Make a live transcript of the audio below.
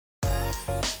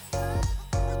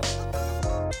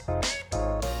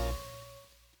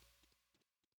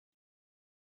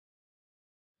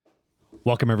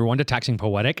Welcome, everyone, to Taxing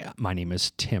Poetic. My name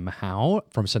is Tim Howe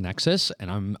from Synexus, and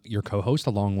I'm your co-host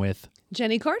along with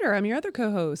Jenny Carter. I'm your other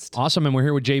co-host. Awesome, and we're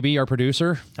here with JB, our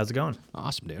producer. How's it going?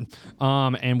 Awesome, dude.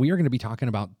 And we are going to be talking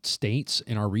about states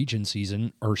in our region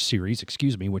series,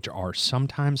 which are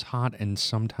sometimes hot and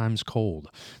sometimes cold.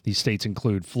 These states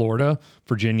include Florida,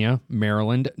 Virginia,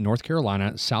 Maryland, North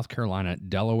Carolina, South Carolina,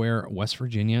 Delaware, West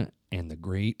Virginia, and the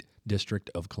Great District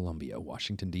of Columbia,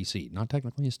 Washington, D.C. Not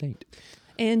technically a state.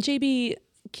 And JB,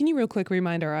 can you real quick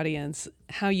remind our audience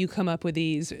how you come up with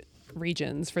these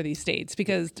regions for these states?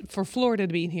 Because for Florida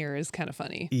to be here is kind of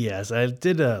funny. Yes, I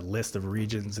did a list of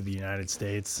regions of the United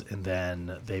States, and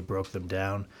then they broke them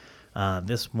down.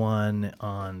 This one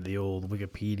on the old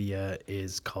Wikipedia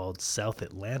is called South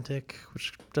Atlantic,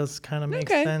 which does kind of make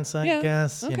sense, I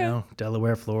guess. Okay. You know,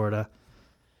 Delaware, Florida.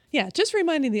 Yeah, just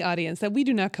reminding the audience that we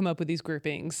do not come up with these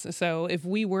groupings. So if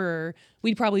we were,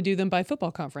 we'd probably do them by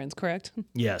football conference, correct?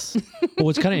 Yes. Well,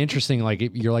 it's kind of interesting. Like,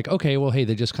 you're like, okay, well, hey,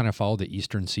 they just kind of followed the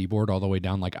eastern seaboard all the way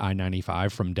down like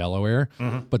I-95 from Delaware,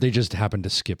 but they just happened to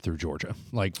skip through Georgia.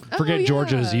 Like, forget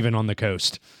Georgia's even on the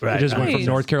coast. Right. They just went from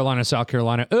North Carolina, South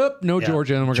Carolina,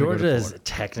 Georgia, and we're going to Georgia go to is Florida.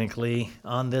 technically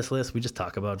on this list. We just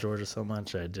talk about Georgia so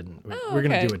much. I didn't. Oh, we're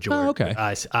going okay. to do it, Georgia. Oh, okay.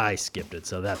 I skipped it,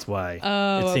 so that's why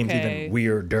Oh, it seems okay. even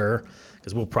weirder.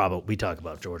 Because we talk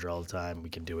about Georgia all the time. We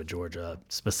can do a Georgia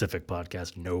specific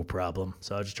podcast, no problem.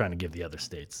 So I was just trying to give the other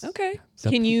states. Okay.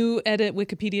 Can you edit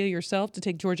Wikipedia yourself to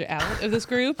take Georgia out of this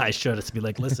group? I should have to be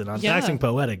like, listen, on Yeah. Taxing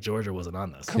Poetic, Georgia wasn't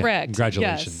on this. Correct.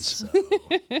 Congratulations.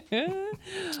 Yes.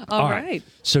 All right.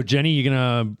 So, Jenny, you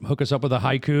going to hook us up with a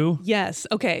haiku? Yes.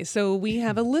 Okay. So we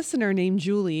have a listener named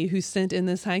Julie who sent in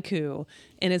this haiku,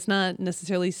 and it's not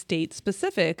necessarily state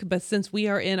specific, but since we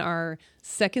are in our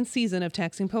second season of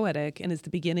Taxing Poetic and it's the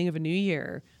beginning of a new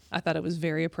year, I thought it was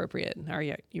very appropriate. Are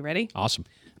you ready? Awesome.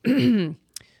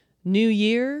 New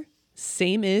year,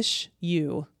 same-ish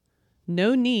you.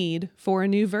 No need for a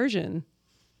new version.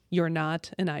 You're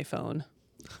not an iPhone.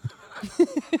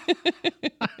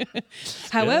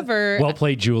 However, Well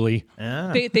played, Julie.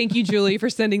 thank you, Julie, for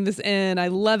sending this in. I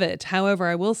love it. However,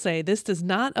 I will say this does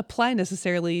not apply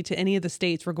necessarily to any of the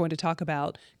states we're going to talk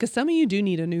about, because some of you do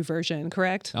need a new version,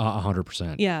 correct?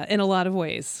 100%. Yeah, in a lot of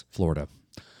ways. Florida.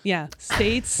 Yeah,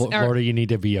 states are, Florida, you need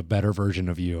to be a better version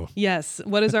of you. yes.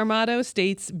 What is our motto?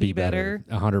 States be better.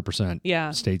 100%.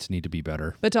 Yeah. States need to be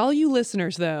better. But to all you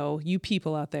listeners, though, you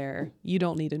people out there, you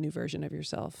don't need a new version of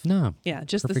yourself. No. Yeah,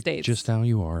 just the Perfect, states. just how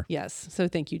you are. Yes. So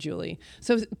thank you, Julie.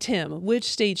 So, Tim, which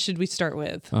state should we start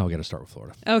with? Oh, we got to start with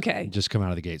Florida. Okay. Just come out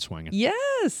of the gate swinging.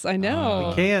 Yes, I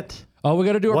know. Can't. Oh, we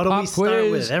got to do our What do pop we start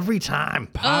quiz. with every time?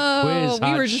 Pop quiz,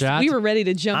 hot we were ready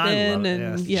to jump I in love it,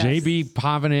 and yes. yes. JB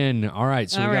popping in. All right,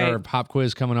 so All we got right. our pop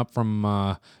quiz coming up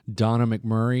from Donna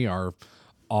McMurray, our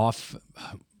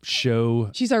off-show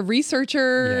She's our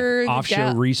researcher.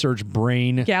 off-show research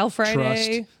brain Gal Friday.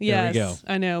 trust. Yes, There we go.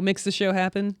 I know. Makes the show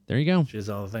happen. There you go. She does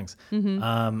all the things.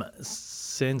 Mm-hmm.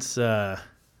 Since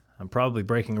I'm probably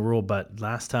breaking a rule, but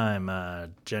last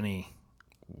time Jenny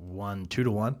won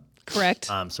 2-1. Correct.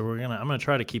 So I'm gonna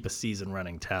try to keep a season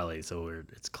running tally. So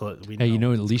it's close. Hey, you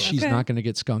know, at least she's Okay. not going to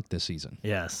get skunked this season.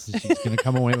 Yes. She's going to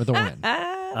come away with a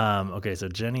win. Okay, so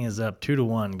Jenny is up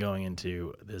 2-1 going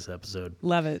into this episode.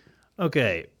 Love it.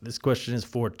 Okay, this question is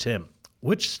for Tim.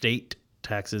 Which state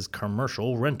taxes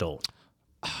commercial rental?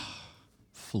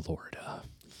 Florida.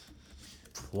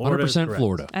 Florida is 100% correct.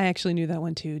 Florida. I actually knew that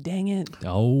one too. Dang it.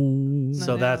 Oh,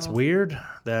 So that's know. weird.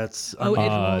 That's Oh,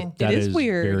 it that is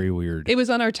weird. Very weird. It was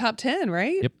on our top 10,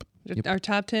 right? Yep. Our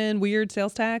top 10 weird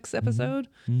sales tax episode.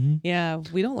 Yeah,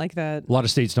 we don't like that. A lot of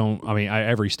states don't. I mean,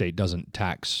 every state doesn't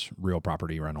tax real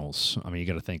property rentals. I mean, you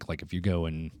got to think like if you go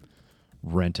and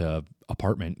rent a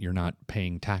apartment, you're not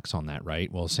paying tax on that,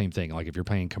 right? Well, same thing. Like if you're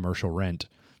paying commercial rent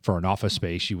for an office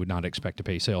space, you would not expect to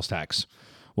pay sales tax.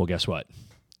 Well, guess what?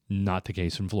 Not the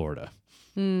case in Florida.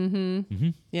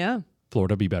 Yeah.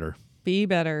 Florida, be better. Be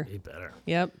better. Be better.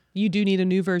 Yep. You do need a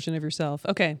new version of yourself.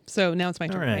 Okay. So now it's my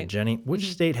All turn, right, right? Jenny.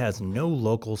 Which state has no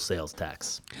local sales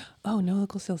tax? Oh, no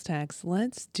local sales tax.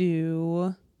 Let's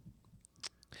do.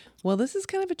 Well, this is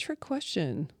kind of a trick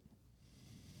question.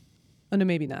 Oh, no,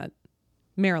 maybe not.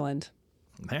 Maryland.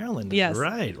 Maryland is Yes.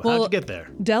 right. Well, How'd you get there?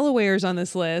 Delaware's on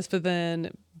this list,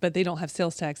 but they don't have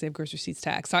sales tax. They have gross receipts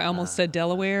tax. So I almost said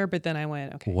Delaware, but then I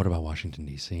went, okay. Well, what about Washington,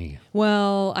 D.C.?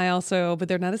 Well, but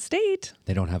they're not a state.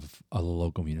 They don't have a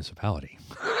local municipality.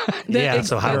 Yeah,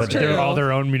 so how that's would they- true. They're all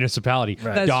their own municipality.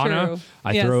 That's Donna, true.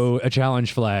 I Yes. throw a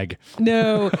challenge flag.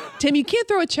 No, Tim, you can't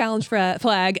throw a challenge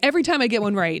flag every time I get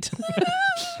one right.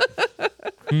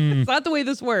 It's not the way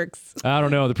this works. I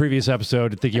don't know. The previous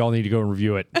episode, I think you all need to go and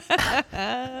review it.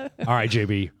 All right,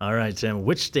 JB. All right, Tim.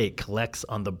 Which state collects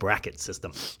on the bracket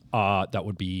system? That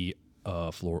would be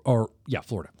Florida.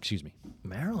 Florida. Excuse me.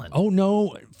 Maryland. Oh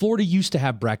no, Florida used to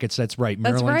have brackets. That's right.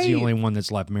 That's Maryland's the right. only one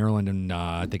that's left. Maryland and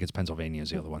I think it's Pennsylvania is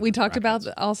the other one. We talked Brackets.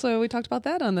 about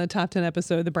that on the top 10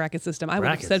 episode, the bracket system. I would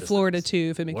have Bracket said Florida system's too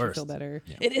if it makes you worst. feel better.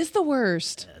 It is the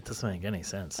worst. It doesn't make any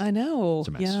sense, I know.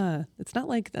 a mess. Yeah, it's not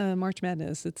like March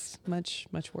Madness. It's much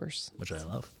worse. which I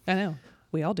love. I know.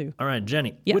 We all do. All right,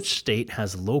 Jenny. Yes. Which state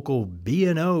has local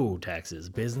B&O taxes,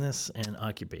 business and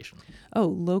occupation? Oh,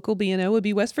 local B&O would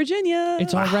be West Virginia.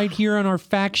 It's all right here on our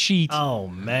fact sheet. Oh,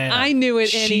 man. I knew it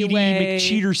Sheedy anyway.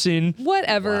 McCheaterson.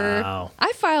 Whatever. Wow.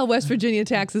 I file West Virginia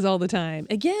taxes all the time.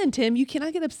 Again, Tim, you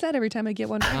cannot get upset every time I get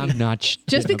one right. I'm not.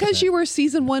 Just because you were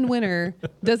season 1 winner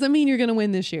doesn't mean you're going to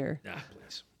win this year.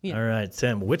 please. Yeah. All right,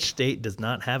 Tim. Which state does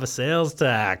not have a sales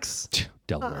tax?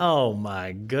 Delaware. Oh,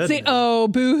 my goodness. Say, oh,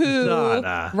 boo-hoo.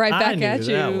 Donna, Right I back knew at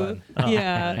that you. one. Oh,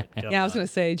 Yeah. my Yeah, I was going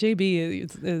to say,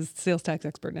 JB is sales tax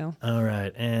expert now. All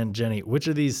right. And Jenny, which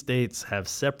of these states have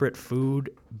separate food,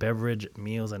 beverage,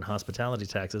 meals, and hospitality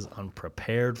taxes on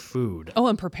prepared food? Oh,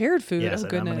 and prepared food. Yes, Oh, and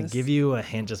goodness. I'm going to give you a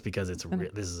hint just because this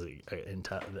is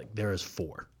there is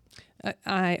 4.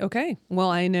 Okay. Well,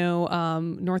 I know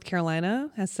North Carolina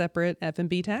has separate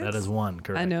F&B tax. That is 1,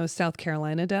 correct. I know South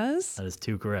Carolina does. That is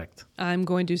 2, correct. I'm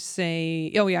going to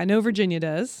say, oh yeah, I know Virginia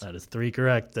does. That is 3,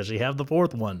 correct. Does she have the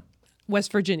 4th one?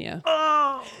 West Virginia.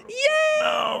 Oh, Yay!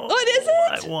 no. What is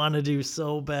it? I want to do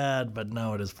so bad, but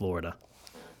no, it is Florida.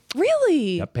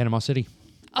 Really? Yep, Panama City.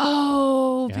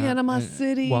 Oh, Yeah, Panama and-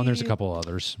 City. Well, and there's a couple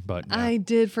others, but yeah. I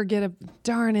did forget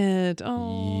Darn it.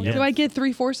 Oh, Yeah. do I get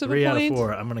 3/4 of 3 a out of point?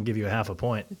 4. I'm going to give you a half a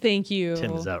point. Thank you.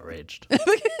 Tim is outraged.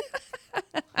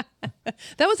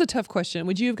 That was a tough question.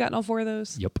 Would you have gotten all 4 of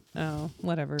those? Yep. Oh,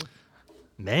 whatever.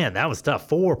 Man, that was tough.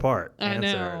 4-part I answer.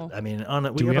 know. I mean,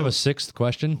 Do we have a 6th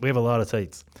question? we have a lot of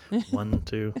states. 1,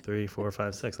 2, 3, 4,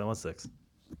 5, 6. That was 6.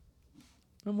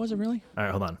 Was it really? All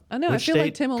right, hold on. I know, I Which feel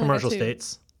like state? Tim only got Commercial 2.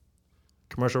 states.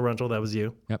 Commercial rental. That was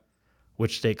you. Yep.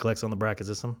 Which state collects on the bracket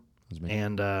system? That was me.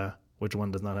 And which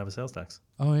one does not have a sales tax?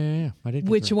 Oh yeah. I did.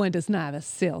 get Which through. one does not have a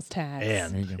sales tax?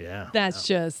 And There you go. yeah. That's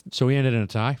just So we ended in a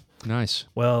tie. Nice.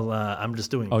 Well, I'm just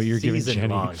doing Oh, you're giving season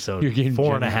Jenny- long, so you're giving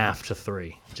 4.5 to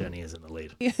 3. Jenny is in the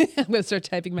lead. I'm going to start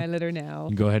typing my letter now.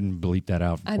 Go ahead and bleep that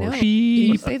out. I or know. Can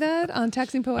you Beep. say that on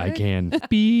Taxing I Poetic? can.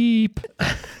 Beep.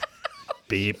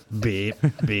 Beep, beep,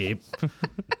 beep.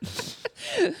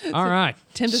 All right.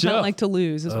 Tim does So- not like to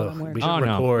lose, is what I'm worried. We should Oh,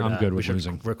 no, record. I'm good we with should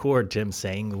losing. record Tim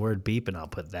saying the word beep, and I'll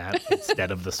put that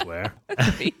instead of the swear.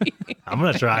 I'm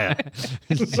gonna try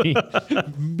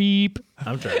it. Beep.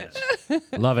 I'm trying it.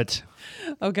 Love it.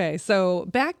 Okay, so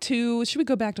should we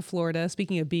go back to Florida?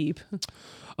 Speaking of beep.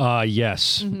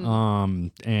 Yes. Mm-hmm.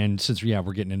 And since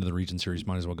we're getting into the region series,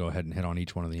 might as well go ahead and hit on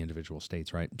each one of the individual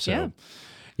states, right? So,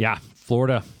 yeah,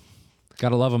 Florida.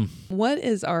 Gotta love them. What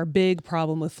is our big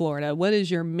problem with Florida? What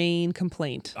is your main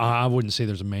complaint? I wouldn't say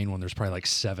there's a main one. There's probably like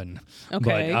 7.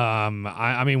 Okay. But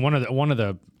I mean, one of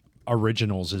the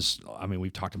originals is, I mean,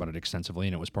 we've talked about it extensively,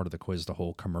 and it was part of the quiz, the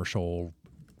whole commercial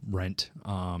rent,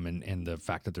 and the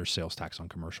fact that there's sales tax on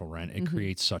commercial rent. It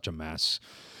creates such a mess.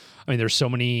 I mean, there's so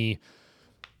many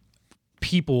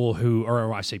people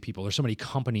there's so many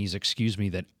companies,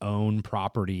 that own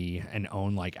property and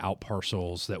own like out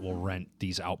parcels that will rent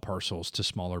these out parcels to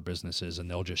smaller businesses, and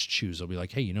they'll just choose. They'll be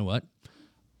like, hey, you know what?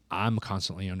 I'm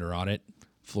constantly under audit.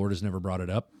 Florida's never brought it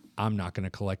up. I'm not going to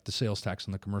collect the sales tax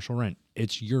on the commercial rent.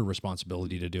 It's your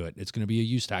responsibility to do it. It's going to be a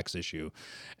use tax issue.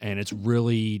 And it's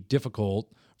really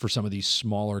difficult for some of these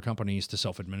smaller companies to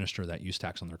self-administer that use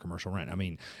tax on their commercial rent. I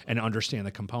mean, and understand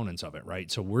the components of it,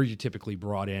 right? So we're typically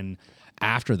brought in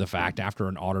after the fact, after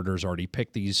an auditor's already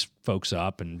picked these folks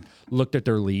up and looked at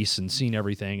their lease and seen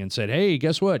everything and said, hey,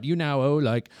 guess what? You now owe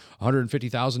like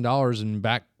 $150,000 in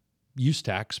back use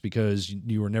tax because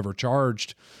you were never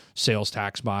charged sales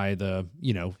tax by the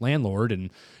landlord, and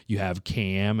you have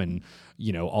CAM and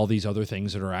all these other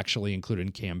things that are actually included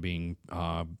in CAM being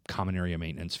common area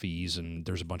maintenance fees, and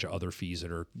there's a bunch of other fees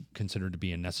that are considered to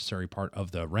be a necessary part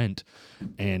of the rent,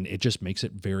 and it just makes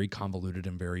it very convoluted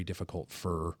and very difficult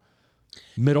for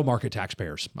middle market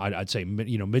taxpayers. I'd say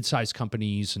mid-sized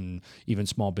companies and even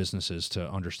small businesses to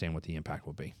understand what the impact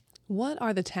will be. What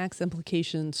are the tax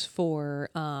implications for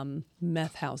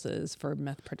meth houses, for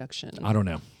meth production? I don't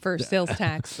know. For sales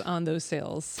tax on those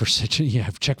sales. For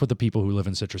check with the people who live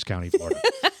in Citrus County, Florida.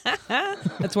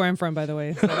 That's where I'm from, by the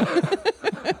way. So.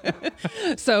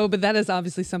 So, but that is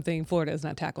obviously something Florida has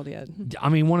not tackled yet. I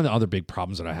mean, one of the other big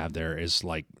problems that I have there is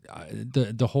like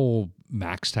the whole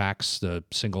max tax, the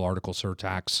single article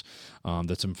surtax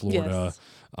that's in Florida. Yes.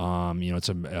 It's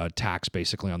a tax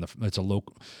basically on it's a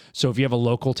local. So if you have a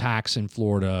local tax in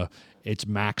Florida, it's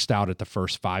maxed out at the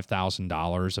first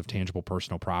 $5,000 of tangible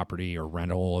personal property or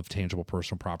rental of tangible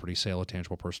personal property, sale of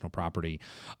tangible personal property.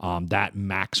 That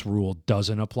max rule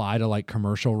doesn't apply to like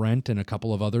commercial rent and a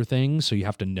couple of other things. So you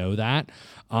have to know that.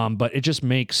 But it just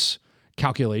makes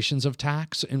calculations of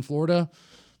tax in Florida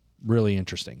really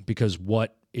interesting because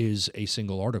what is a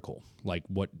single article? Like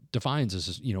what defines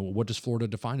as, what does Florida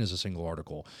define as a single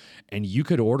article? And you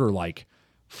could order like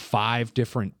 5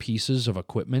 different pieces of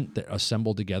equipment that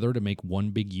assemble together to make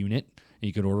one big unit. And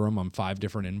you could order them on 5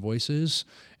 different invoices.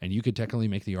 And you could technically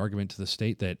make the argument to the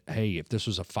state that, hey, if this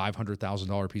was a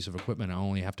 $500,000 piece of equipment, I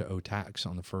only have to owe tax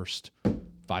on the first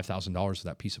 $5,000 of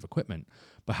that piece of equipment.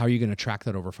 But how are you going to track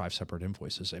that over 5 separate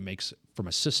invoices? It makes, from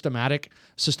a system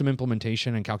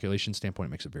implementation and calculation standpoint,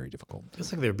 it makes it very difficult. It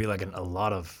feels like there'd be like a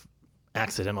lot of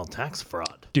accidental tax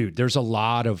fraud. Dude, there's a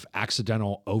lot of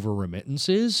accidental over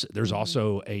remittances. There's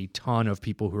also a ton of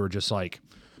people who are just like,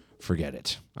 forget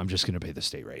it. I'm just going to pay the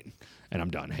state rate and I'm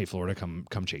done. Hey, Florida,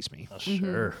 come chase me. Oh,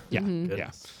 sure. Yeah.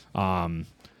 Goodness. Yeah.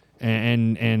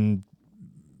 And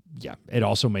yeah, it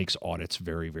also makes audits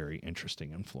very, very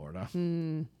interesting in Florida.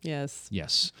 Yes.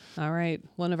 Yes. All right.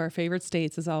 One of our favorite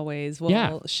states, as always. Well,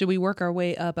 Yeah. should we work our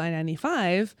way up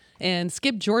I-95 and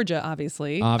skip Georgia,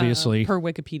 obviously? Obviously. Per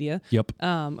Wikipedia. Yep.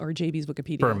 Or JB's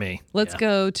Wikipedia. Per me. Let's Yeah.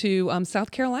 go to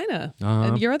South Carolina.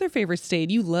 Your other favorite state.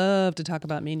 You love to talk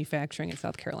about manufacturing in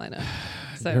South Carolina.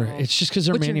 So It's just because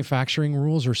their what's your- manufacturing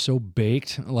rules are so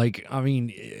baked. Like, I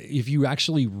mean, if you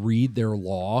actually read their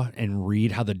law and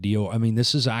read how the deal, I mean,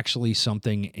 this is actually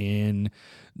something in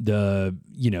the,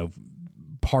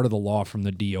 part of the law from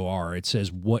the DOR. It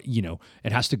says what,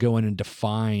 it has to go in and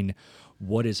define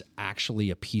what is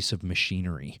actually a piece of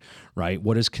machinery, right?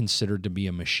 What is considered to be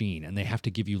a machine? And they have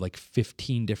to give you like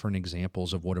 15 different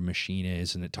examples of what a machine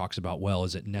is. And it talks about, well,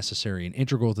 is it necessary and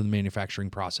integral to the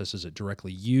manufacturing process? Is it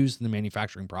directly used in the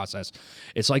manufacturing process?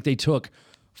 It's like they took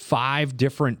 5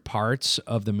 different parts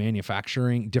of the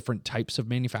different types of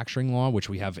manufacturing law, which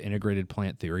we have integrated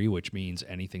plant theory, which means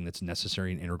anything that's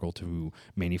necessary and integral to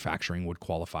manufacturing would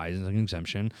qualify as an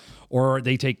exemption. Or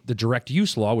they take the direct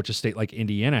use law, which a state like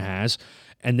Indiana has,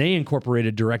 and they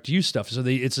incorporated direct use stuff. So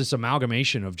it's this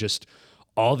amalgamation of just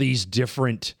all these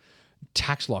different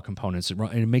tax law components, and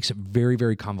it makes it very,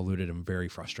 very convoluted and very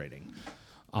frustrating.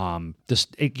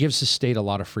 It gives the state a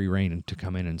lot of free reign to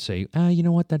come in and say, you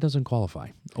know what, that doesn't qualify,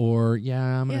 or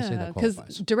I'm going to say that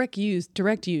qualifies. Because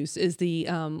direct use is the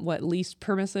least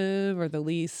permissive or the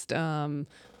least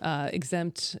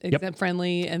exempt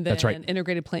friendly, and then That's right.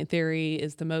 integrated plant theory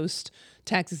is the most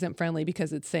tax exempt friendly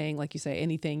because it's saying, like you say,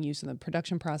 anything used in the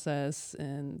production process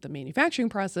and the manufacturing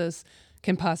process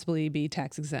can possibly be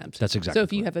tax exempt. That's exactly so.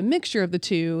 If you have a mixture of the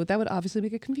two, that would obviously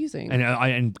make it confusing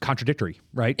and contradictory,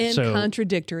 right? and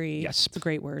contradictory. Yes, it's a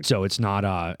great word. So it's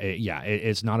not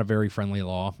it's not a very friendly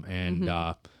law, and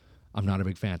I'm not a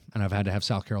big fan. And I've had to have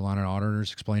South Carolina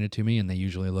auditors explain it to me, and they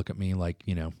usually look at me like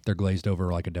they're glazed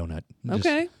over like a donut.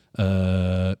 Okay.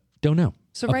 Don't know.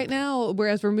 So right now,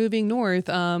 whereas we're moving north,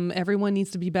 everyone needs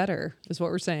to be better, is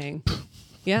what we're saying.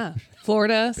 Yeah.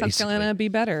 Florida, South Carolina, be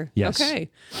better. Yes. Okay.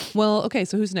 Well, okay,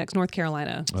 so who's next? North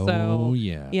Carolina. Oh,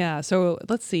 yeah. Yeah, so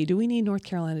let's see. Do we need North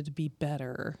Carolina to be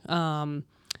better?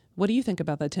 What do you think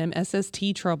about that, Tim?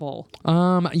 SST trouble.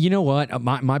 You know what?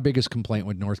 My biggest complaint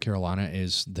with North Carolina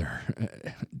is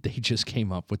they just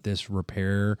came up with this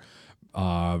repair,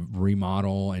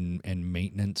 remodel and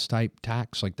maintenance type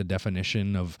tax, like the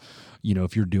definition of,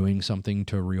 if you're doing something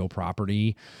to real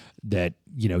property that,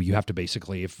 you have to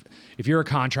basically, if you're a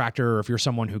contractor or if you're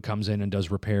someone who comes in and does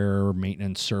repair or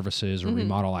maintenance services or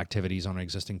remodel activities on an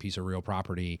existing piece of real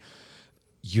property,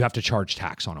 you have to charge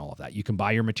tax on all of that. You can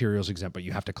buy your materials exempt, but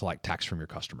you have to collect tax from your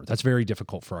customer. That's very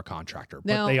difficult for a contractor.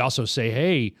 But they also say,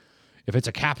 hey, if it's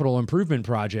a capital improvement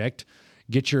project,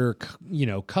 get your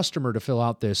customer to fill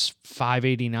out this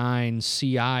 589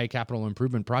 CI capital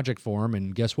improvement project form,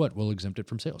 and guess what? We'll exempt it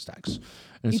from sales tax.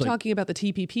 And Are you talking about the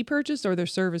TPP purchase or their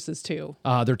services too?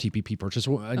 Their TPP purchase.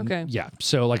 Okay. Yeah.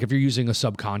 So like if you're using a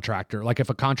subcontractor, like if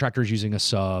a contractor is using a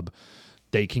sub,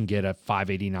 they can get a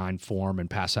 589 form and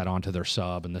pass that on to their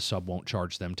sub, and the sub won't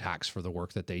charge them tax for the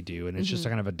work that they do. And it's just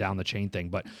kind of a down the chain thing.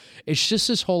 But it's just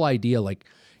this whole idea, like,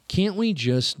 can't we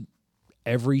just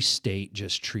every state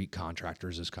just treat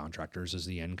contractors as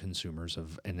the end consumers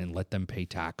and then let them pay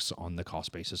tax on the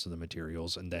cost basis of the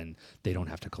materials, and then they don't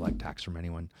have to collect tax from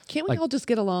anyone. Can't we all just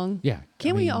get along? Yeah.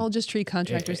 Can't we all just treat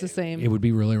contractors the same? It would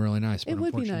be really, really nice. But It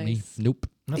would be unfortunately, nice. nope.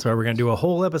 That's why we're going to do a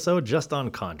whole episode just on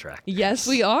contract. Yes,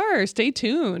 we are. Stay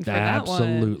tuned for that one.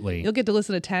 Absolutely. You'll get to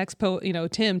listen to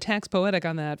Tim Tax Poetic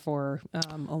on that for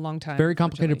a long time. Very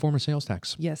complicated unfortunately. form of sales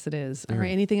tax. Yes, it is. All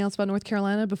right. Anything else about North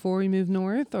Carolina before we move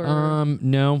north? Or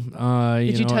No.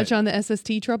 did you touch on the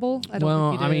SST trouble? I don't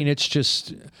Well, think you did. I mean, it's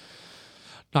just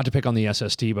not to pick on the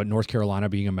SST, but North Carolina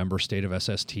being a member state of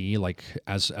SST, like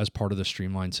as part of the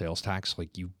streamlined sales tax,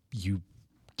 like you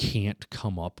can't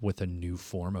come up with a new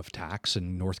form of tax,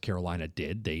 and North Carolina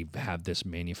did. They have this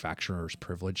manufacturer's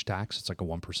privilege tax. It's like a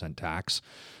 1% tax,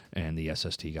 and the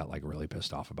SST got like really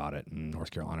pissed off about it, and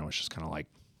North Carolina was just kind of like,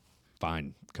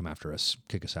 fine, come after us,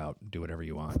 kick us out, do whatever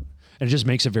you want. And it just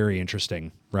makes it very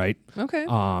interesting, right? Okay.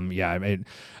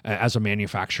 As a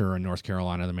manufacturer in North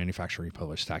Carolina, the manufacturing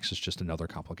privilege tax is just another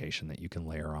complication that you can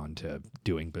layer on to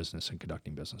doing business and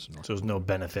conducting business in North So there's no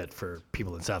benefit for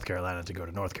people in South Carolina to go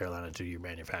to North Carolina to do your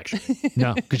manufacturing.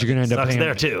 No, because you're going to end up Sucks paying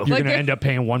there, too. You're Like going to a- end up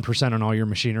paying 1% on all your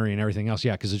machinery and everything else.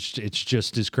 Yeah, because it's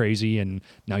just as crazy, and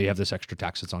now you have this extra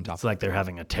tax that's on top. It's like they're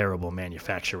having a terrible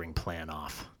manufacturing plan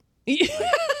off.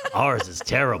 Ours is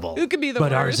terrible. Who could be the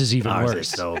But worst? ours is even Ours worse. is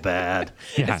so bad.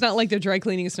 Yeah. It's not like they're dry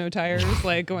cleaning snow tires,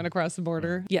 like going across the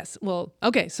border. Yes. Well,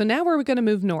 okay. So now we're going to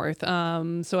move north.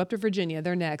 So up to Virginia,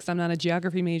 they're next. I'm not a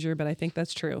geography major, but I think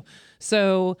that's true.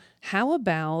 So how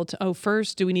about,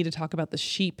 first, do we need to talk about the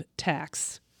sheep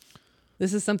tax?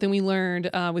 This is something we learned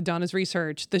with Donna's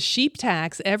research. The sheep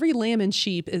tax, every lamb and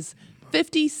sheep is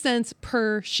 50 cents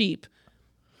per sheep.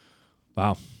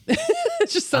 Wow.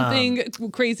 It's just something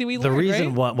crazy we The learned,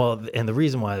 reason right? why, and the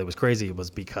reason why it was crazy was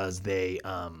because they,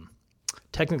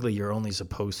 technically, you're only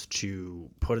supposed to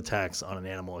put a tax on an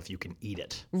animal if you can eat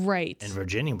it. Right. And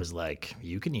Virginia was like,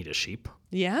 you can eat a sheep.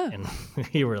 Yeah. And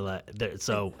we were like,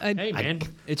 so Hey, man,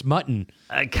 it's mutton.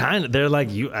 I kind of, they're like,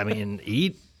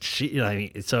 eat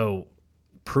sheep. So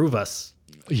prove us.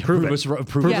 Prove us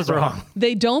us wrong.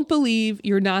 They don't believe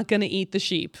you're not going to eat the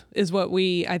sheep is what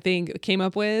I think, came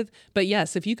up with. But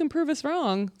yes, if you can prove us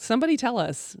wrong, somebody tell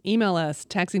us. Email us,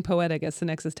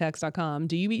 taxingpoetic@synexustax.com.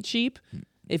 Do you eat sheep?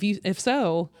 If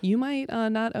so, you might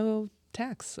not owe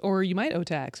tax, or you might owe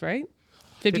tax, right?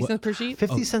 50 cents per sheep?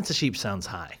 50 cents a sheep sounds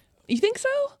high. You think so?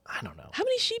 I don't know. How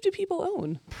many sheep do people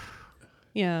own?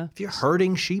 Yeah. If you're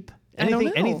herding sheep, I don't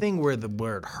know. anything where the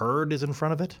word herd is in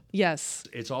front of it. Yes.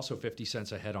 It's also 50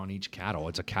 cents a head on each cattle.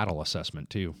 It's a cattle assessment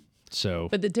too. So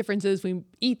But the difference is we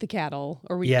eat the cattle,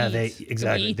 or we Yeah, eat,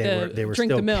 exactly. we eat They were drink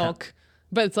still the milk.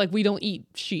 But it's like we don't eat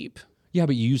sheep, yeah,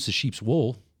 but you use the sheep's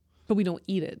wool. but we don't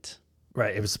eat it.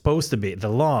 Right. It was supposed to be. The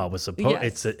law was supposed.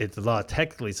 Yes. It's the law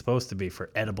technically supposed to be for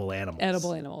edible animals.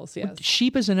 Edible animals, yes.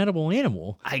 Sheep is an edible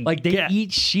animal. I like they get-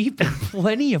 eat sheep in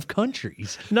plenty of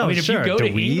countries. No, I mean, sure. if you go Do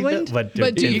to we eat England, it? But do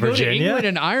if you you go go to Virginia? England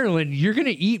and Ireland, you're going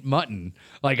to eat mutton.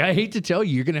 Like I hate to tell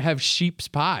you, you're going to have sheep's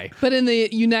pie. But in the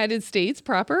United States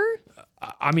proper,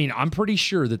 I mean, I'm pretty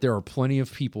sure that there are plenty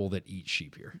of people that eat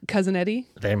sheep here. Cousin Eddie,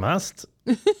 They must.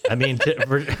 I mean, eats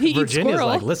Virginia's squirrel.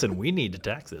 like, listen, we need to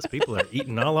tax this. People are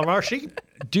eating all of our sheep.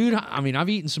 Dude, I mean, I've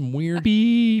eaten some weird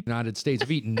beef in the United States. I've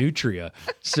eaten nutria.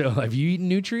 So have you eaten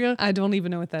nutria? I don't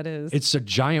even know what that is. It's a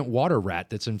giant water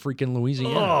rat that's in freaking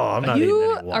Louisiana. Oh, I'm not You eating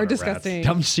any water are rats. disgusting.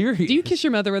 I'm serious. Do you kiss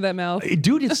your mother with that mouth?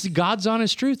 Dude, it's God's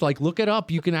honest truth. Like, look it up.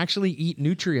 You can actually eat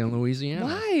nutria in Louisiana.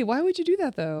 Why? Why would you do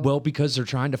that though? Well, because they're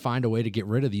trying to find a way to get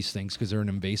rid of these things because they're an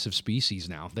invasive species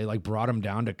now. They like brought them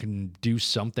down to do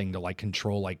something to like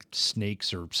control like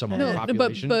snakes or some other no,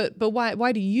 population. but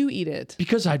why do you eat it?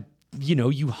 because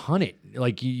you hunt it.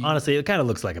 Like you, Honestly, it kind of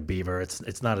looks like a beaver.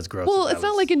 It's not as gross. Well, as it's I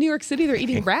not was- like in New York City they're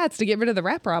eating rats to get rid of the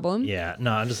rat problem. Yeah,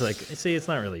 no, I'm just like, see, it's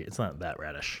not that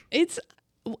radish. It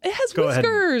has Go ahead.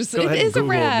 whiskers. Go ahead It and is a Google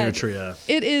rat. Nutria.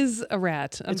 It is a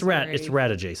rat. I'm It's rat. sorry. It's rat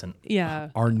adjacent. Yeah.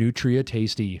 are nutria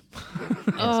tasty?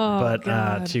 Oh, But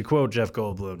God. to quote Jeff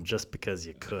Goldblum, just because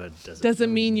you could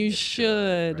Doesn't mean you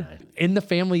should. Right. In the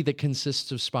family that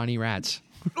consists of spiny rats.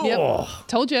 Yep. Oh,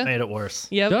 Told you. made it worse.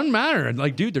 Yep. Doesn't matter.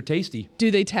 Like, dude, they're tasty.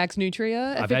 Do they tax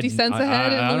nutria at I've 50 had- cents a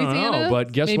head I in don't know, Louisiana?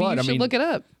 but guess Maybe what? You I should mean- look it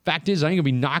up. Fact is, I ain't gonna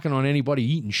be knocking on anybody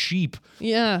eating sheep.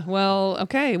 Yeah. Well,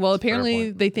 okay. Well, apparently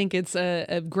point. they think it's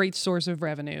a great source of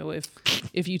revenue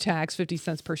if you tax 50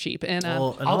 cents per sheep. And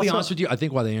Well, and I'll be also- honest with you. I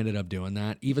think why they ended up doing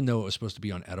that, even though it was supposed to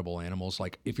be on edible animals,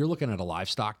 like if you're looking at a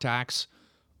livestock tax,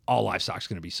 all livestock's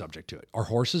going to be subject to it. Are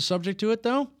horses subject to it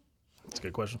though? That's a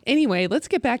good question. Anyway, let's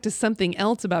get back to something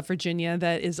else about Virginia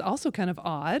that is also kind of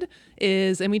odd.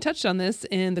 And we touched on this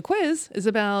in the quiz, is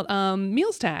about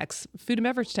meals tax, food and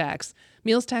beverage tax.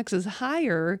 Meals tax is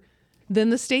higher than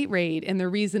the state rate, and the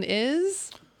reason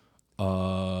is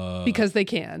because they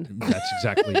can, That's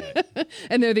exactly it.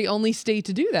 and they're the only state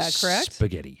to do that. Correct?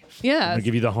 Spaghetti. Yeah. I'm gonna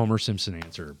give you the Homer Simpson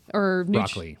answer. Or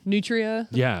broccoli. Nutria.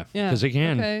 Yeah, Yeah, because they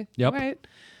can. Okay. Yep. All right.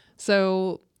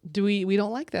 So do we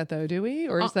don't like that though, do we?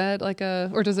 Or is that like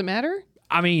or does it matter?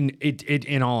 I mean, it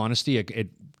in all honesty, it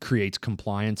creates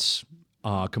compliance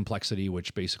complexity,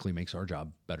 which basically makes our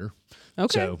job better.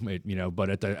 Okay. So but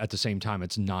at the same time,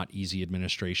 it's not easy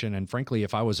administration. And frankly,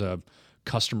 if I was a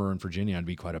customer in Virginia, I'd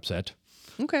be quite upset.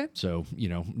 Okay. So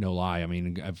no lie. I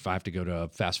mean, if I have to go to a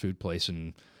fast food place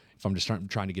and if I'm just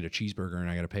trying to get a cheeseburger and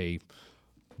I got to pay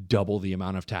double the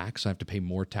amount of tax, I have to pay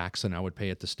more tax than I would pay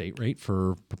at the state rate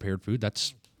for prepared food.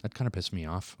 That kind of pissed me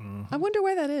off. I wonder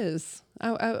why that is.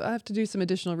 I have to do some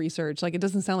additional research. Like, it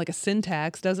doesn't sound like a sin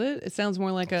tax, does it? It sounds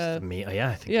more like a... Yeah,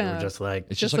 I think they Yeah. were just like...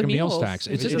 It's just just like a like meals meals. tax.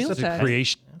 It's It's just just meals to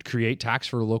tax. create tax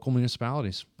for local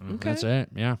municipalities. That's it.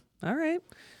 Yeah. All right.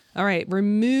 All right. We're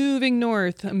moving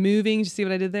north. Moving. Did you see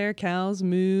what I did there? Cows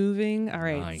moving. All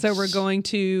right. Nice. So we're going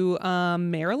to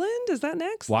Maryland. Is that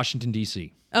next? Washington,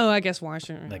 D.C. Oh, I guess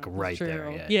Washington. Like That's right true.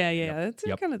 there, Yeah. It's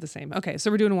Yep. kind of the same. Okay. So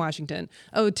we're doing Washington.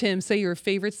 Oh, Tim, say your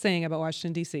favorite saying about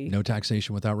Washington, D.C. No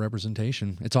taxation without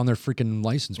representation. It's on their freaking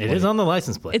license plate. It is on the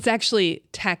license plate. It's actually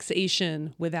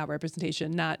taxation without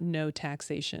representation, not no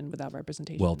taxation without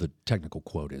representation. Well, the technical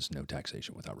quote is no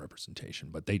taxation without representation,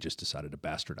 but they just decided to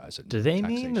bastardize it. Do they mean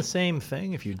Taxation. the same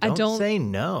thing? If you I don't, don't- say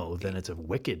no, then it's a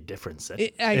wicked different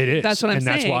sentence. It is. That's what I'm and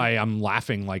saying. that's why I'm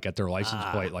laughing like at their license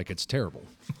plate like it's terrible.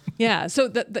 Yeah,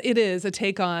 so it is a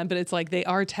take on, but it's like they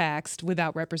are taxed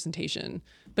without representation.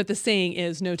 But the saying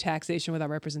is no taxation without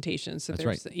representation. So That's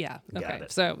there's right. yeah, Got okay.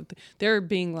 it. So they're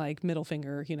being like middle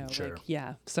finger, Sure. like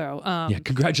yeah. So Yeah,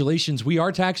 congratulations. We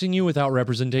are taxing you without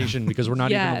representation because we're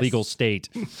not even a Yes. legal state.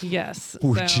 yes,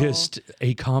 We're so- just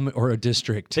a common or a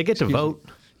district. They get to Excuse me. vote.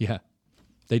 Yeah.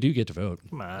 They do get to vote.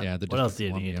 Come on. Yeah, the What else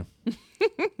District do you of need?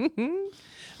 Columbia.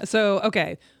 So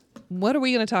okay, what are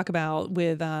we going to talk about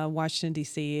with Washington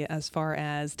D.C. as far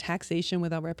as taxation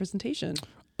without representation?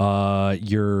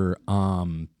 Your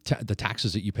the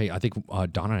taxes that you pay. I think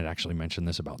Donna had actually mentioned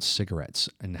this about cigarettes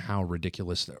and how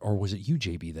ridiculous. Or was it you,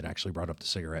 JB, that actually brought up the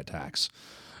cigarette tax?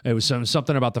 It was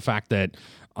something about the fact that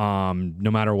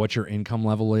no matter what your income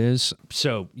level is.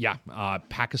 So yeah,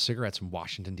 pack of cigarettes in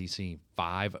Washington D.C.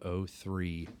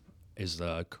 $5.03 is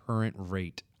the current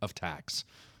rate of tax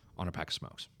on a pack of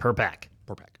smokes Per pack.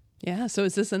 per pack. Yeah. So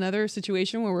is this another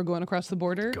situation where we're going across the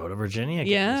border? Go to Virginia,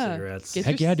 get Yeah. your cigarettes. Get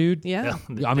Heck your- yeah, dude. Yeah.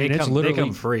 I mean, it's literally they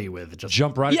come free with just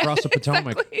jump right across the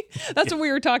Potomac. Exactly. That's what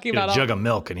we were talking get about. a jug of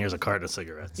milk and here's a carton of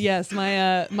cigarettes. Yes,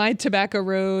 my Tobacco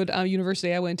Road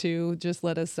university I went to just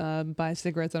let us buy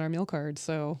cigarettes on our meal card.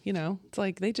 So it's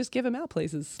like they just give them out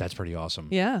places. That's pretty awesome.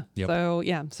 Yeah.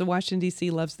 Yep. So Washington D.C.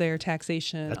 loves their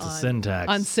taxation. That's on, a sin tax.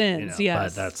 on sins.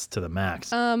 Yes. But that's to the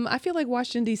max. I feel like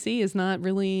Washington D.C. is not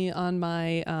really on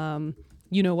my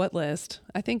you know what list.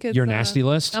 I think it's Your nasty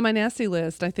list? On my nasty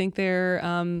list. I think they're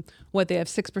they have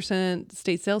 6%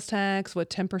 state sales tax,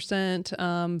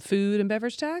 10% food and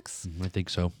beverage tax. I think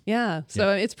so. Yeah.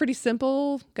 So it's pretty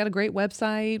simple. Got a great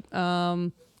website.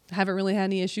 Haven't really had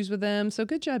any issues with them. So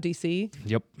good job, DC.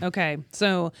 Yep. Okay.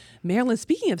 So Maryland,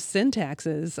 speaking of sin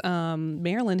taxes,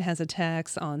 Maryland has a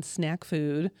tax on snack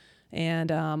food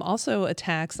and also a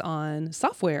tax on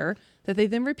software that they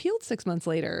then repealed 6 months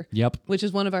later. Yep. Which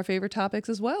is one of our favorite topics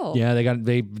as well. Yeah,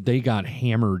 they got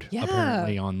hammered Yeah.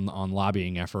 apparently on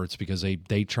lobbying efforts because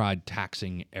they tried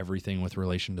taxing everything with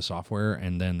relation to software,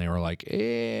 and then they were like,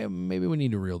 maybe we need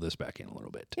to reel this back in a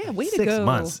little bit. Yeah, way to 6 go.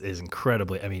 months is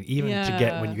incredibly. I mean, even to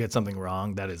get when Yeah. you get something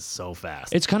wrong, that is so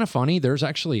fast. It's kind of funny. There's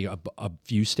actually a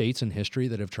few states in history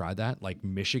that have tried that. Like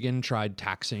Michigan tried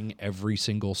taxing every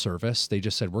single service. They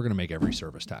just said, we're going to make every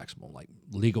service taxable, like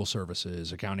legal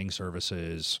services, accounting services,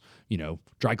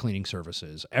 dry cleaning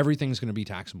services. Everything's going to be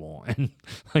taxable. And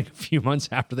like a few months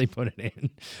after they put it in,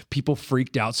 people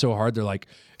freaked out so hard. They're like,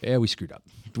 we screwed up.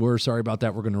 We're sorry about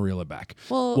that. We're going to reel it back.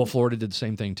 Well, Florida did the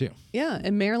same thing too. Yeah,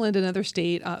 and Maryland, another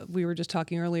state, we were just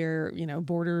talking earlier,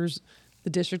 borders the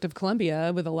District of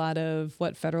Columbia with a lot of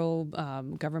federal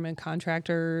government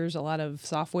contractors, a lot of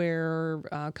software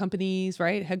companies,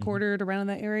 right, headquartered around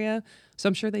that area. So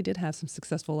I'm sure they did have some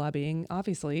successful lobbying,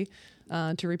 obviously,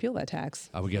 to repeal that tax.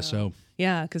 I would guess so.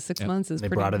 Yeah, because 6 months is they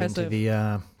pretty brought impressive. it into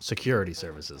the security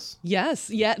services. Yes,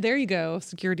 yeah, there you go,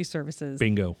 security services.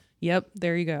 Bingo. Yep,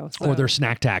 there you go. Or So- their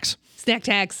snack tax. snack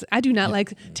tax. I do not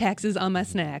like taxes on my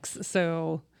snacks,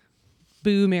 so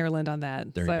Boo Maryland on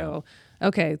that. There you so,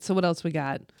 okay. So what else we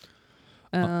got?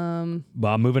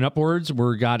 Moving upwards,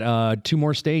 we got 2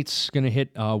 more states going to hit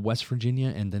West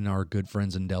Virginia and then our good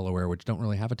friends in Delaware, which don't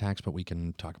really have a tax, but we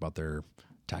can talk about their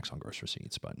tax on gross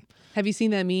receipts. But Have you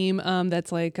seen that meme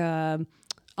that's like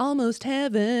almost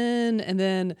heaven? And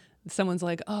then someone's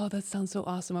like, oh, that sounds so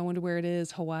awesome. I wonder where it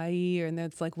is, Hawaii. And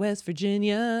that's like West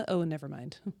Virginia. Oh, never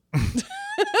mind.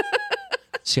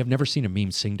 see, I've never seen a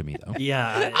meme sing to me, though.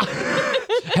 Yeah.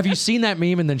 Have you seen that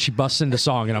meme? And then she busts into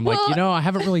song, and I'm like, I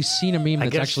haven't really seen a meme I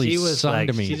that's guess actually she was sung like,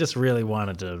 to me. she just really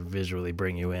wanted to visually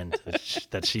bring you in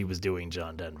that she was doing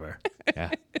John Denver.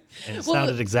 Yeah. And it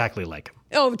sounded exactly like him.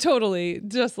 Oh, totally.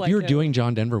 Just like If you were him. doing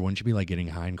John Denver, wouldn't you be like getting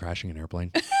high and crashing an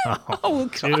airplane? Oh,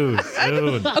 God. Too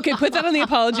soon. Okay, put that on the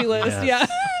apology list. Yes.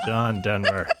 John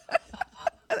Denver.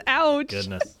 Yeah. Ouch.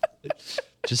 Goodness.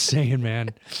 Just saying, man.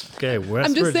 Okay, West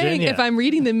I'm just Virginia. saying, if I'm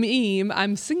reading the meme,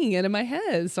 I'm singing it in my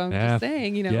head. So I'm Yeah. just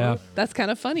saying, Yeah. that's kind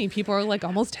of funny. People are like,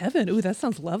 almost heaven. Ooh, that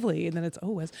sounds lovely. And then it's,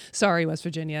 sorry, West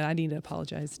Virginia. I need to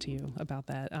apologize to you about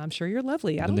that. I'm sure you're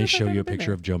lovely. I don't And know they if I've show ever you a been picture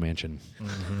there. of Joe Manchin.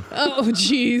 Oh,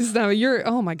 geez. No,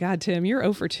 oh my God, Tim, you're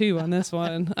 0 for 2 on this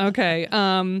one. Okay.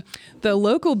 The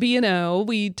local B&O,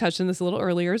 we touched on this a little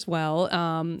earlier as well.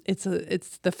 It's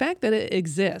the fact that it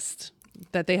exists,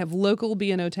 that they have local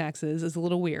B&O taxes is a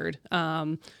little weird.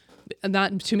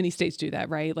 Not too many states do that,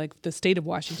 right? Like the state of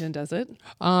Washington does it.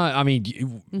 I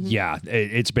mean, yeah,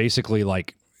 it's basically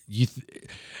like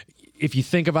if you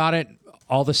think about it,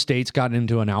 all the states got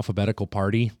into an alphabetical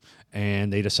party,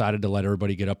 and they decided to let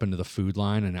everybody get up into the food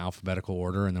line in alphabetical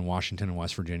order, and then Washington and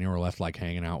West Virginia were left like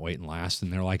hanging out, waiting last,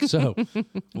 and they're like, "So,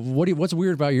 what's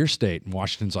weird about your state?" And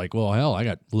Washington's like, "Well, hell, I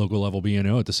got local level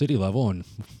B&O at the city level," and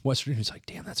West Virginia's like,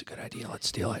 "Damn, that's a good idea. Let's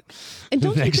steal it." And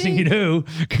don't you Next thing you think- know,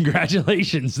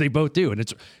 congratulations, they both do, and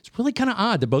it's really kind of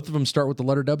odd that both of them start with the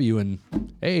letter W, and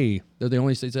hey, they're the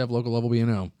only states that have local level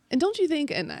B&O. And don't you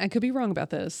think, and I could be wrong about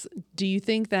this, do you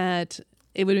think that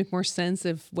it would make more sense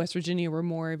if West Virginia were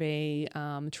more of a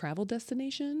travel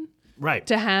destination Right.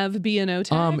 to have B&O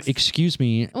tax? Excuse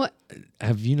me. What?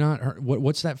 Have you not heard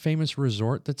what's that famous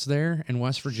resort that's there in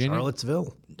West Virginia?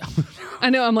 Charlottesville. I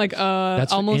know. I'm like,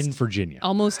 That's almost in Virginia.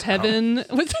 almost heaven.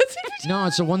 What's that? No,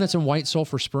 it's the one that's in White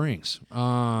Sulphur Springs. They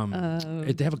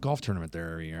have a golf tournament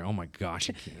there every year. Oh my gosh.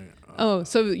 Oh,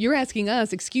 so you're asking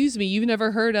us? Excuse me, you've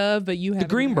never heard of, but you haven't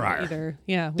heard Greenbrier. either.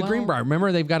 Yeah, The Greenbrier.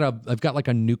 Remember they've got like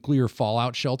a nuclear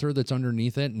fallout shelter that's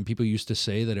underneath it, and people used to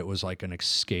say that it was like an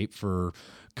escape for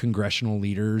congressional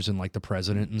leaders and like the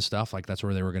president and stuff. Like that's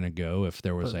where they were going to go if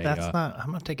there was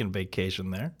I'm not taking vacation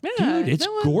there. Yeah, Dude, it's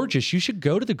no, gorgeous. You should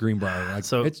go to the Greenbrier. Like,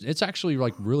 So- it's actually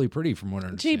like really pretty from what I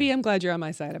understand. JB, I'm glad you're on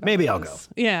my side about Maybe I'll this.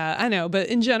 Yeah, I know. But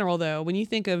in general, though, when you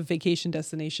think of vacation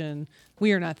destination,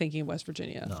 we are not thinking of West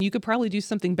Virginia. You could probably do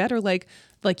something better, like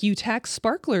you tax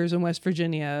sparklers in West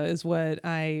Virginia, is what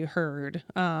I heard.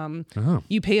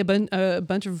 You pay a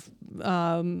bunch of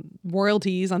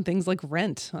royalties on things like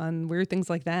rent, on weird things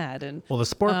like that, and Well, the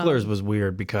sparklers was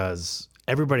weird because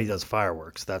everybody does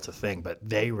fireworks. That's a thing. But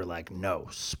they were like, no,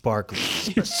 sparklers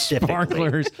specifically.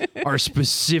 Sparklers are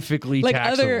specifically Like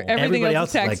taxable. other- everything Everybody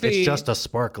else else is is tax like, free. it's just a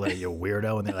sparkler, you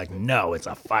weirdo. And they're like, no, it's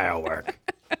a firework.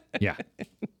 yeah.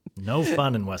 No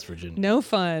fun in West Virginia. no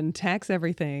fun, tax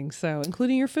everything, so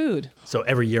including your food. So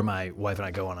every year, my wife and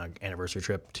I go on an anniversary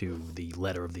trip to the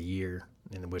letter of the year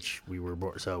in which we were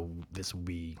born. So this will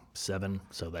be 7.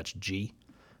 So that's G.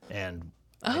 And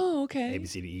Oh, okay. A, B,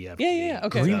 C, D, E, F, Yeah, G, yeah, yeah.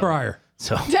 Okay. Greenbrier.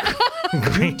 So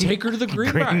Take her to the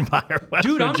Greenbrier. Greenbrier, West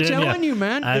Dude, I'm Virginia. telling you,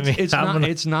 man. I mean,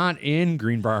 It's not in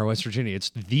Greenbrier, West Virginia.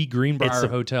 It's the Greenbrier It's a-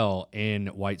 Hotel in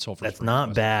White Sulphur That's Springs, not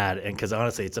West bad, and because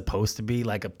honestly, it's supposed to be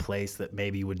like a place that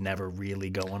maybe you would never really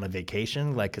go on a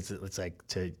vacation. Like, it's like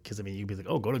because I mean, you'd be like,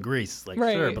 oh, go to Greece, like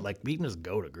sure, Right. but like we can just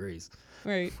go to Greece.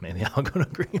 Right. Maybe I'll go to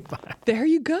Greenbrier. There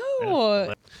you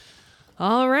go.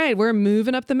 All right, we're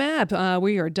moving up the map.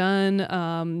 We are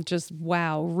done. Just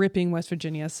wow, ripping West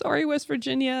Virginia. Sorry, West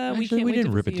Virginia. Actually, we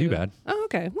didn't rip it too bad. Oh,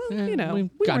 okay. Well, Yeah, you know,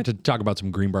 we got weren't- to talk about some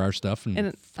Greenbrier stuff and,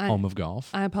 And home of golf.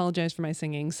 I apologize for my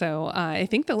singing. So I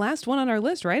think the last one on our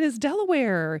list, right, is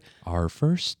Delaware. Our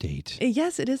first state.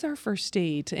 Yes, it is our first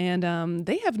state, and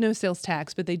they have no sales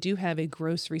tax, but they do have a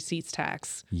gross receipts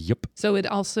tax. Yep. So it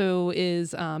also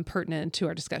is pertinent to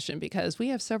our discussion because we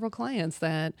have several clients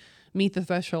that meet the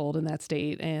threshold in that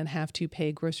state and have to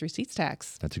pay gross receipts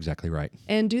tax. That's exactly right.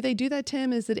 And do they do that,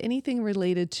 Tim? Is it anything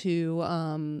related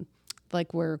to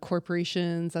like where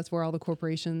corporations, that's where all the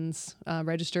corporations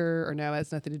register, or no, it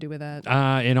has nothing to do with that?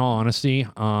 In all honesty,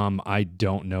 I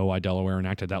don't know why Delaware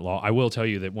enacted that law. I will tell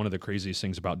you that one of the craziest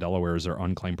things about Delaware is their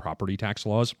unclaimed property tax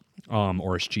laws,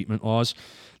 or escheatment laws.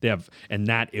 They have, and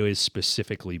that is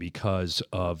specifically because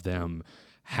of them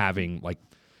having, like,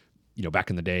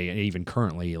 back in the day, and even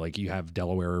currently, like, you have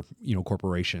Delaware,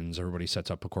 corporations. Everybody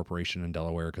sets up a corporation in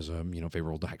Delaware because of,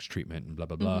 favorable tax treatment and blah,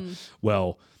 blah, blah.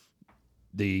 Well,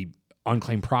 the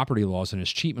unclaimed property laws and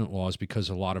escheatment laws, because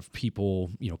a lot of people,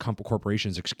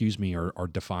 corporations, are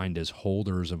defined as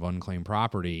holders of unclaimed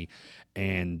property,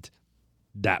 and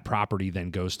that property then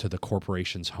goes to the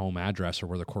corporation's home address or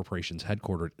where the corporation's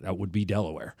headquartered. That would be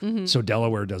Delaware. So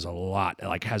Delaware does a lot,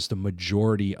 like has the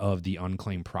majority of the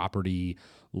unclaimed property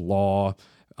law,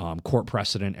 court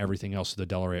precedent, everything else through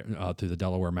the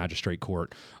Delaware Magistrate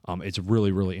Court. It's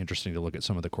really, really interesting to look at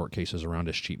some of the court cases around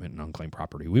escheatment and unclaimed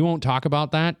property. We won't talk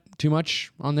about that too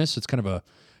much on this. It's kind of a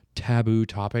taboo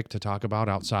topic to talk about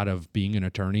outside of being an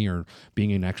attorney or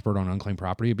being an expert on unclaimed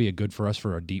property. It'd be a good for us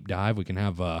for a deep dive. We can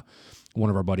have one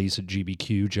of our buddies at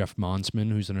GBQ, Jeff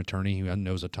Monsman, who's an attorney who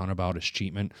knows a ton about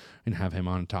escheatment, and have him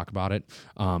on and talk about it.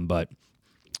 But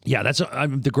yeah, that's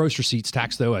the gross receipts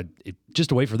tax, though.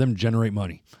 Just a way for them to generate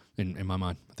money, in my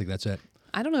mind. I think that's it.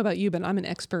 I don't know about you, but I'm an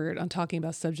expert on talking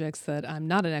about subjects that I'm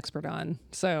not an expert on.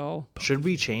 So Should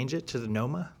we change it to the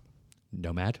NOMA?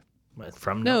 Nomad?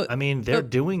 From No, I mean, they're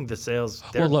doing the sales.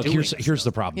 Well, look, doing here's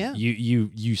the problem. Yeah.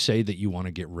 You say that you want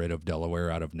to get rid of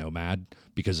Delaware out of Nomad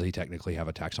because they technically have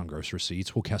a tax on gross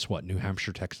receipts. Well, guess what? New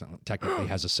Hampshire technically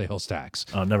has a sales tax.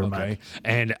 Oh, never mind.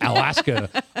 And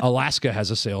Alaska has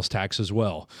a sales tax as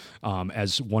well.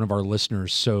 As one of our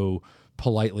listeners so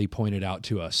politely pointed out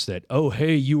to us that, oh,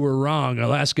 hey, you were wrong.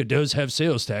 Alaska does have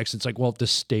sales tax. It's like, well, the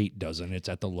state doesn't. It's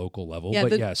at the local level. yeah,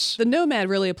 but the, yes, the Nomad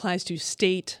really applies to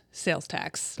state sales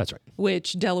tax. that's right.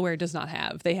 Which Delaware does not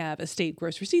have. They have a state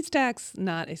gross receipts tax,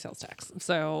 not a sales tax.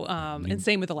 So, and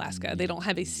same with Alaska. They don't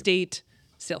have a state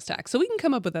sales tax. So we can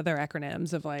come up with other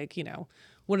acronyms of, like,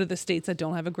 what are the states that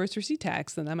don't have a gross receipt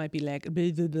tax? And that might be like,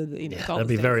 it's all that'd the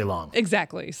be same. very long.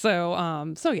 Exactly. So,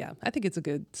 yeah, I think it's a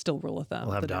good still rule of thumb.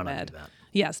 We'll have the Donna Nomad. do that.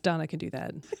 Yes, Donna can do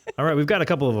that. All right, we've got a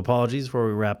couple of apologies before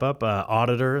we wrap up.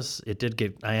 Auditors, it did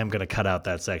get. I am going to cut out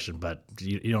that section, but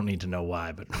you don't need to know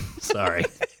why. But sorry.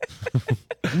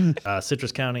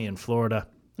 Citrus County in Florida.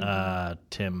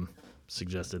 Tim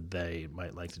suggested they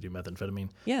might like to do methamphetamine.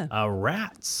 Yeah.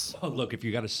 Rats. Oh, look, if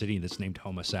you got a city that's named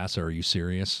Homosassa, are you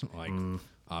serious? Like,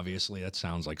 obviously, that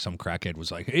sounds like some crackhead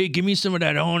was like, hey, give me some of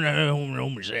that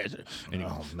Homosassa. Anyway.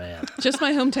 Oh man, Just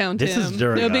my hometown, Tim. this is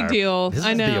during no big our- deal. This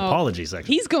I is know. the apology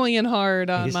section. He's going in hard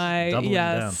on He's my doubling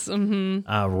yes.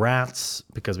 Rats,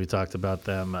 because we talked about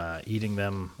them eating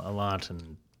them a lot,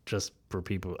 and just for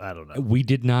people, I don't know. We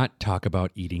did not talk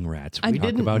about eating rats. We talked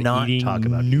did about not eating talk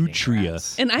about eating nutria.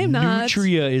 rats. And I'm not.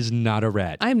 Nutria is not a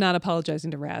rat. I'm not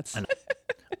apologizing to rats.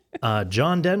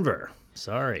 John Denver.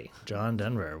 Sorry, John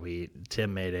Denver.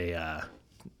 Tim made a.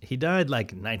 He died like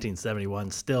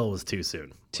 1971. Still was too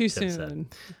soon. Too Tim said. soon.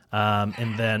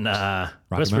 And then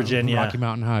West Virginia. Rocky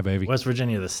Mountain High, baby. West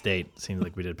Virginia, the state, seems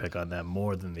like we did pick on them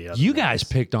more than the other. You guys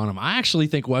picked on them. I actually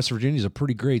think West Virginia is a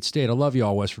pretty great state. I love you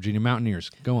all, West Virginia Mountaineers.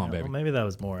 Go on, baby. Well, maybe that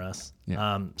was more us.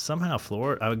 Yeah. Somehow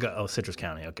Florida. I would go. Oh, Citrus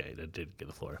County. Okay, that did get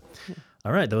the Florida.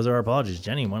 All right, those are our apologies.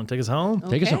 Jenny, you want to take us home?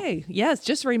 Take us home. Okay. Yes.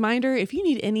 Just a reminder, if you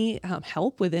need any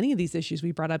help with any of these issues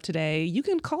we brought up today, you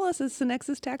can call us at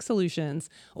Synexus Tax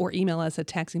Solutions or email us at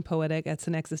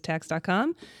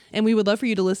taxingpoetic@synexustax.com. And we would love for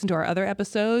you to listen to our other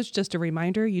episodes. Just a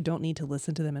reminder, you don't need to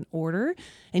listen to them in order.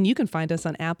 And you can find us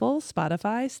on Apple,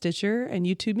 Spotify, Stitcher, and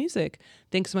YouTube Music.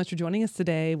 Thanks so much for joining us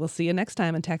today. We'll see you next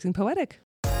time on Taxing Poetic.